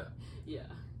red. Yeah.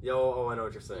 Oh, I know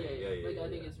what you're saying. Yeah. Like I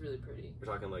think it's really pretty.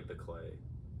 You're talking like the clay.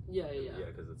 Yeah,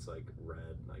 because it's like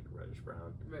red, like reddish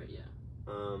brown. Right. Yeah.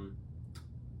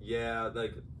 Yeah,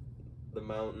 like the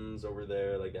mountains over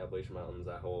there, like the Appalachian Mountains,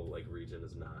 that whole like region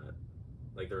is not.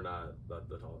 Like they're not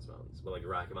the tallest mountains, but like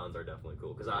Rocky Mountains are definitely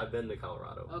cool because I've been to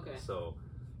Colorado. Okay. So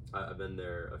I've been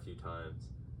there a few times,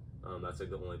 That's like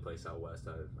the only place out west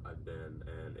I've been,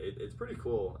 and it's pretty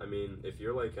cool. I mean, if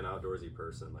you're like an outdoorsy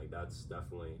person, like that's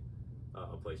definitely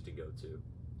a place to go to.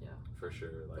 Yeah, for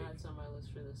sure. Like that's on my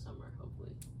list for this summer,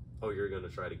 hopefully. Oh, you're gonna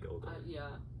try to go there? Yeah,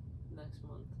 next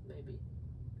month maybe.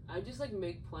 I just like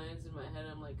make plans in my head.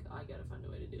 I'm like, I gotta find a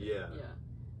way to do it.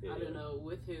 Yeah. I don't know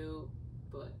with who,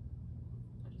 but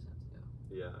I just have to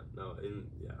go. Yeah. No.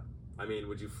 I mean,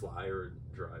 would you fly or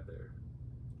drive there?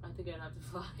 I think I'd have to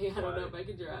fly. I don't know if I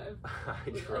could drive. I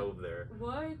drove there.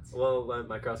 What? Well,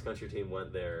 my cross country team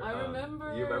went there. I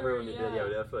remember. You remember when we did? Yeah, we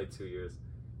did that for like 2 years.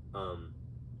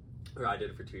 Or I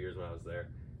did it for 2 years when I was there.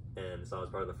 And so I was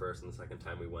part of the first and the second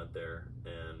time we went there,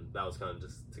 and that was kind of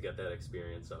just to get that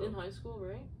experience of. In high school,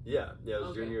 right? Yeah, it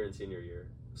was junior and senior year.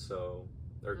 So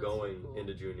they're going cool.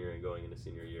 into junior and going into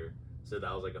senior year. So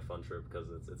that was like a fun trip because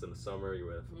it's in the summer. You're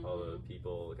with all the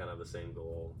people, kind of the same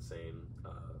goal, same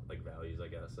like values, I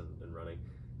guess, and running.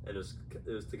 And it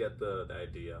was to get the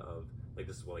idea of like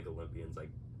this is what like Olympians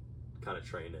like kind of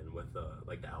train in with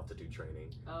like the altitude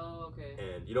training. Oh, okay.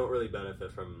 And you don't really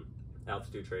benefit from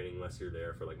altitude training unless you're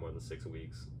there for like more than 6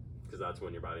 weeks, because that's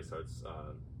when your body starts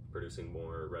producing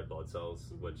more red blood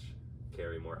cells, which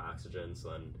carry more oxygen. So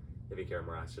then if you carry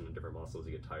more oxygen in different muscles,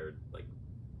 you get tired. Like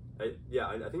I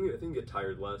think you get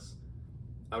tired less.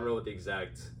 I don't know what the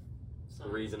exact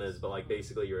reason is, but like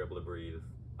basically you're able to breathe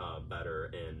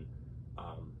better in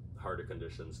harder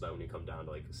conditions, so that when you come down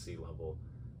to like sea level,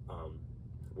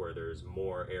 where there's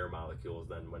more air molecules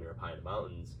than when you're up high in the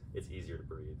mountains, it's easier to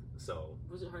breathe. So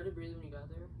was it hard to breathe when you got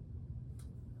there?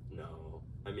 No,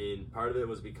 I mean part of it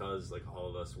was because like all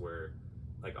of us were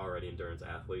like already endurance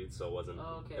athletes, so it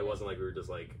wasn't like we were just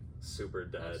like super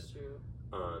dead. That's true.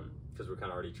 Because we're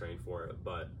kind of already trained for it.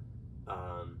 But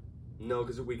no,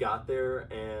 because we got there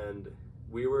and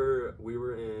we were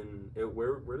in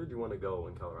where did you want to go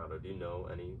in Colorado? Do you know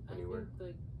anywhere? I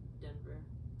think like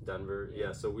Denver.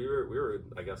 Yeah. So we were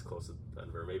I guess close to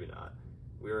Denver, maybe not.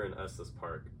 We were in Estes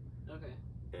Park. Okay.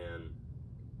 And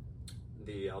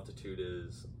the altitude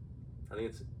is, I think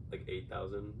it's like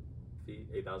 8,000 feet,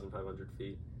 8,500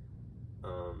 feet.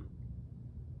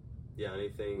 Yeah,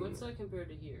 anything. What's that compared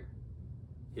to here?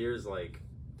 Here's like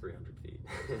 300 feet.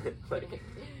 Like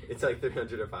it's like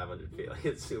 300 or 500 feet. Like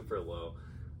it's super low.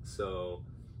 So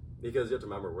because you have to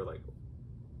remember, we're like,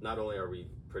 not only are we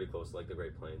pretty close to like the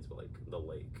Great Plains, but like the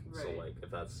lake. Right. So like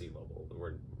if that's sea level,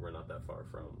 we're not that far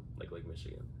from like Lake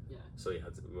Michigan. Yeah. So yeah,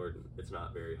 it's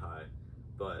not very high,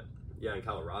 but yeah, in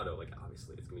Colorado, like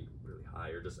obviously it's gonna be really high,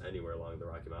 or just anywhere along the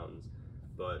Rocky Mountains.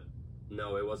 But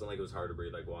no, it wasn't like it was hard to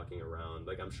breathe like walking around.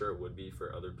 Like I'm sure it would be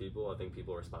for other people. I think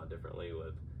people respond differently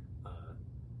with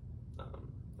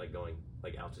like going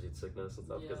like altitude sickness and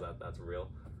stuff, because that's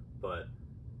real. But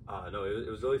no, it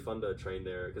was really fun to train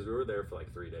there because we were there for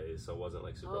like 3 days, so it wasn't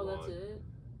like super long. Oh, that's it?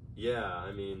 Yeah,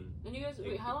 I mean. And you guys,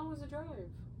 wait, how long was the drive?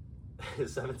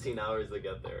 17 hours to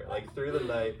get there, like through the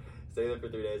night, stayed there for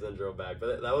 3 days, and drove back.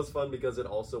 But that was fun because it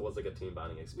also was like a team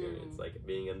bonding experience, like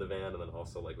being in the van, and then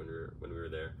also like when we were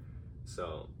there.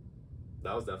 So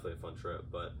that was definitely a fun trip.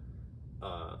 But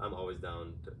I'm always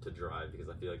down to drive because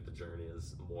I feel like the journey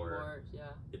is more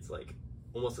it's like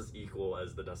almost as equal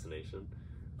as the destination,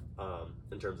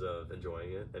 in terms of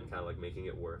enjoying it and kind of like making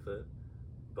it worth it.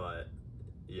 But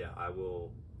yeah, I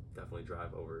will definitely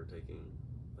drive over taking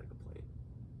like a plane.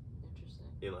 Interesting.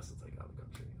 Unless it's like out of the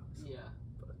country, obviously. Yeah.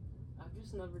 But I've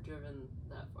just never driven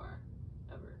that far,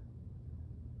 ever.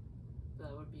 But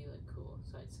that would be like cool,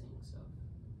 sightseeing stuff.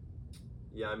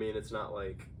 Yeah, I mean it's not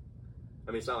like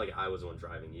I was the one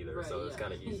driving either, right, so it's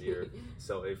kind of easier.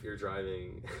 So if you were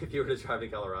to drive to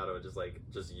Colorado,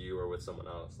 just you or with someone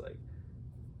else, like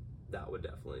that would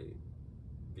definitely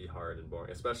be hard and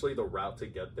boring, especially the route to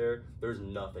get there. There's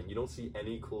nothing. You don't see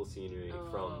any cool scenery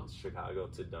from Chicago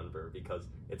to Denver because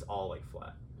it's all like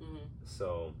flat.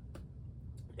 So,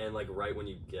 and like right when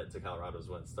you get to Colorado is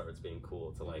when it starts being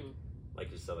cool to like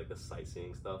you said, like the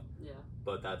sightseeing stuff. Yeah.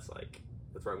 But that's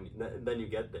right when then you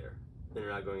get there, then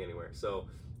you're not going anywhere. So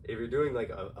if you're doing like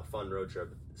a fun road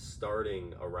trip,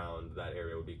 starting around that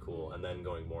area would be cool, and then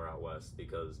going more out west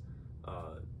because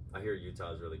I hear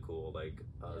Utah is really cool, like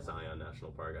Zion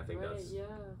National Park. I think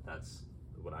that's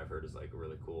what I've heard is like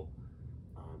really cool,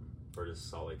 or just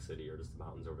Salt Lake City, or just the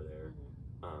mountains over there.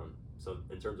 So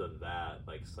in terms of that,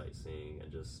 like sightseeing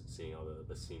and just seeing all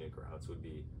the scenic routes would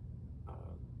be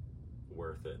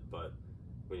worth it. But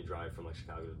when you drive from like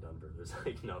Chicago to Denver, there's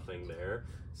like nothing there,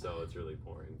 so it's really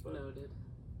boring. But noted.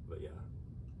 But yeah.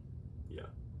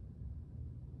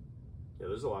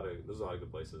 There's a lot of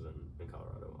good places in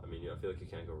Colorado. I mean, I feel like you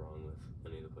can't go wrong with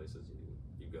any of the places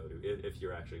you go to if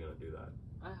you're actually going to do that.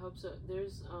 I hope so.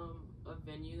 There's a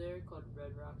venue there called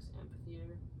Red Rocks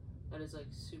Amphitheater that is like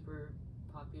super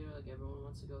popular. Like everyone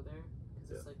wants to go there because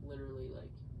it's like literally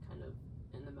like kind of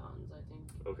in the mountains, I think.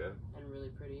 Okay. And really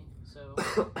pretty. So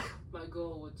my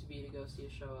goal would to be to go see a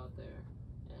show out there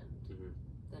and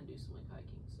then do some like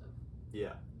hiking stuff.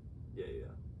 Yeah.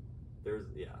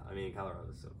 I mean,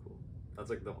 Colorado's so cool. That's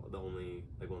like the only,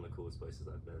 like one of the coolest places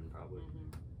I've been probably.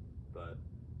 But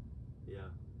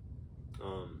yeah.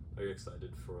 Are you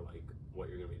excited for like what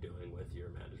you're gonna be doing with your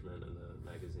management and the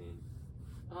magazine,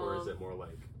 or is it more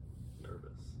like nervous?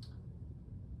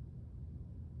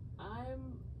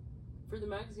 For the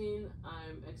magazine,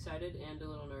 I'm excited and a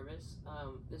little nervous.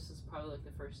 This is probably like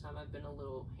the first time I've been a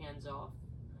little hands off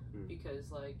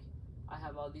because like I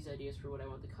have all these ideas for what I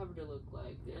want the cover to look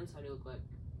like, the inside to look like,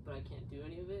 but I can't do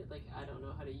any of it. Like I don't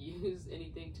know how to use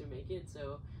anything to make it.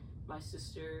 So my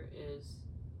sister is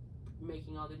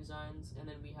making all the designs, and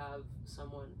then we have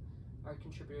someone, our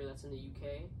contributor that's in the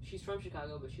UK. She's from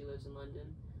Chicago, but she lives in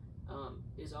London.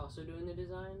 Is also doing the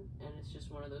design, and it's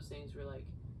just one of those things where like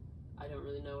I don't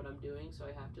really know what I'm doing, so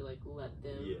I have to like let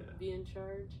them be in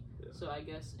charge. So I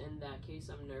guess in that case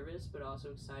I'm nervous, but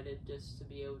also excited just to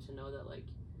be able to know that like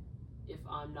if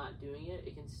I'm not doing it,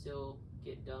 it can still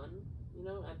get done. You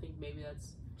know, I think maybe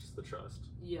that's just the trust.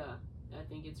 Yeah, I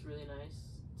think it's really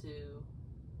nice to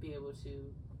be able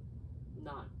to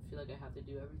not feel like I have to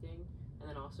do everything, and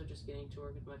then also just getting to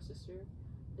work with my sister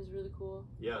is really cool.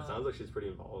 Yeah, it sounds like she's pretty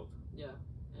involved. Yeah,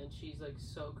 and she's like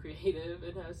so creative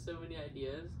and has so many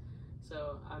ideas.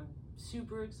 So I'm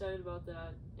super excited about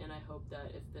that, and I hope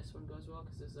that if this one goes well,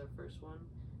 because this is our first one,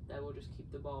 that we'll just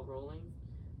keep the ball rolling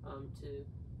to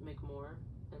make more.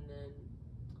 And then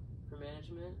for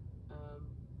management,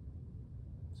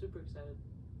 super excited.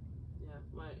 Yeah,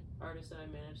 my artists that I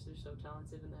manage, they're so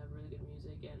talented and they have really good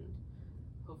music, and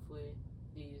hopefully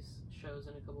these shows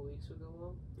in a couple weeks will go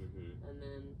well. And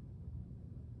then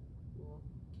we'll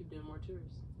keep doing more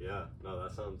tours. Yeah, no,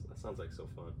 that sounds like so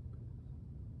fun.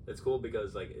 It's cool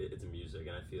because like it's music,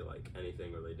 and I feel like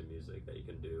anything related to music that you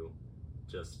can do,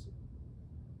 just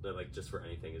for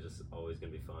anything is just always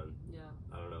gonna be fun. Yeah.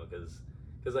 I don't know,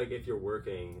 because like if you're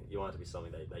working, you want it to be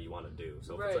something that you want to do.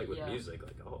 So if it's like with music,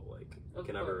 like you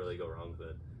can never really go wrong with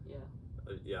it.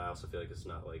 Yeah. I also feel like it's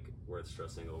not like worth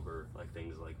stressing over like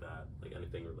things like that, like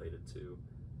anything related to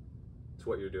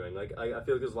what you're doing. Like I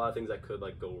feel like there's a lot of things that could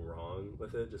like go wrong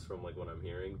with it, just from like what I'm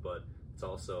hearing, but it's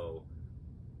also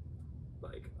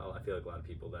like I feel like a lot of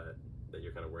people that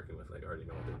you're kind of working with like already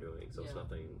know what they're doing, so it's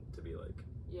nothing to be like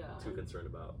too concerned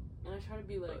about. And I try to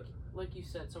be like you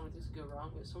said, so many things could go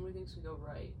wrong, but so many things could go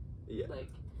right. Yeah. Like,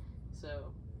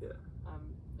 so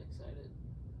I'm excited,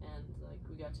 and like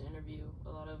we got to interview a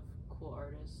lot of cool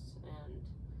artists, and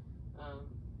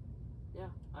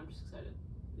I'm just excited.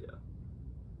 Yeah.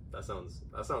 That sounds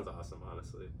awesome,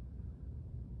 honestly.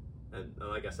 And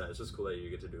like I said, it's just cool that you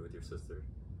get to do it with your sister.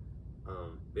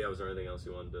 But yeah, was there anything else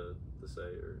you wanted to say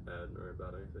or add or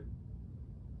about anything?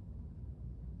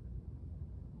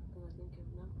 I think of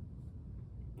no.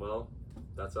 Well,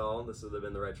 that's all. This has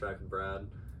been The Right Track with Brad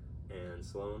and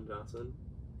Sloane Johnson.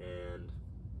 And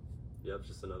yep,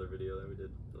 just another video that we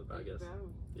did, I guess.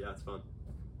 Yeah, it's fun.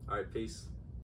 All right, peace.